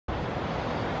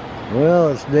Well,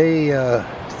 it's day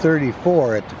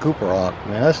 34 at the Cooper Hawk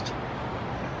nest,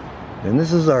 and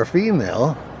this is our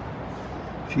female.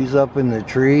 She's up in the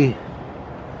tree.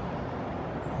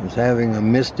 It's having a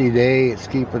misty day. It's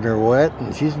keeping her wet,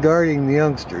 and she's guarding the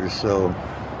youngsters. So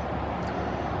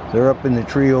they're up in the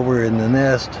tree over in the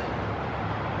nest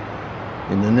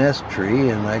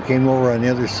tree, and I came over on the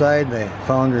other side and I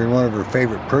found her in one of her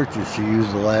favorite perches she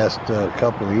used the last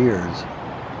couple of years.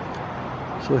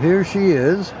 So here she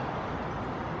is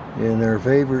in her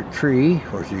favorite tree,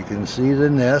 where she can see the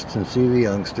nest and see the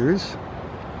youngsters,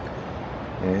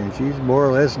 and she's more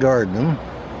or less guarding them,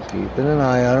 keeping an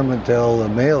eye on them until the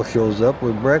male shows up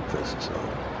with breakfast. So,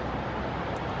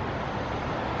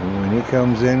 and when he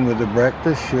comes in with the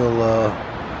breakfast, she'll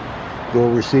go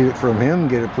receive it from him,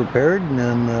 get it prepared, and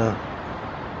then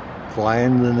fly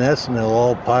into the nest, and they'll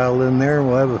all pile in there and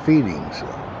we'll have a feeding. So,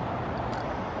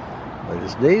 but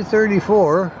it's day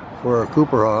 34 for our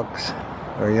Cooper Hawks,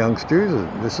 our youngsters,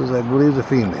 and this is, I believe, the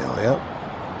female. Yep.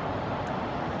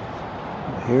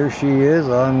 Here she is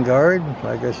on guard,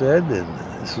 like I said, and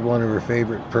this is one of her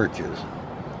favorite perches.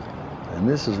 And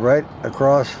this is right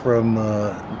across from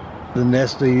the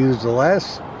nest they used the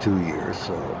last 2 years.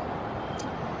 So,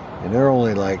 and they're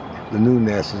only like, the new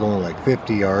nest is only like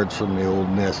 50 yards from the old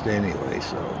nest anyway,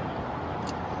 so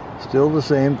still the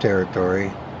same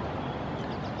territory.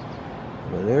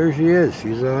 But there she is.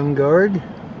 She's on guard,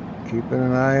 keeping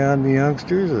an eye on the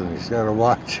youngsters, and she's got to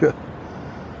watch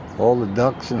all the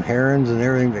ducks and herons and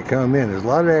everything that come in. There's a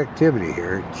lot of activity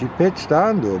here. She pitched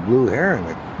onto a blue heron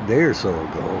a day or so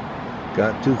ago.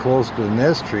 Got too close to the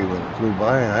nest tree when it flew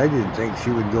by, and I didn't think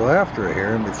she would go after a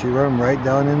heron, but she run right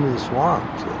down into the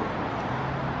swamp. So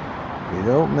you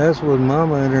don't mess with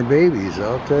mama and her babies,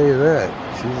 I'll tell you that.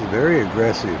 She's very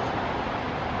aggressive.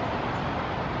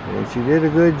 And she did a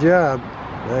good job.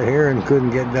 That heron couldn't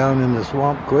get down in the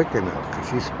swamp quick enough because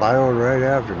she spiraled right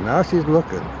after him. Now she's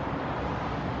looking.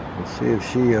 Let's see if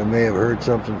she may have heard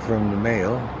something from the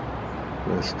male.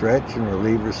 Gonna stretch and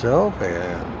relieve herself,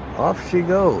 and off she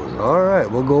goes. All right,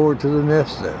 we'll go over to the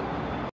nest then.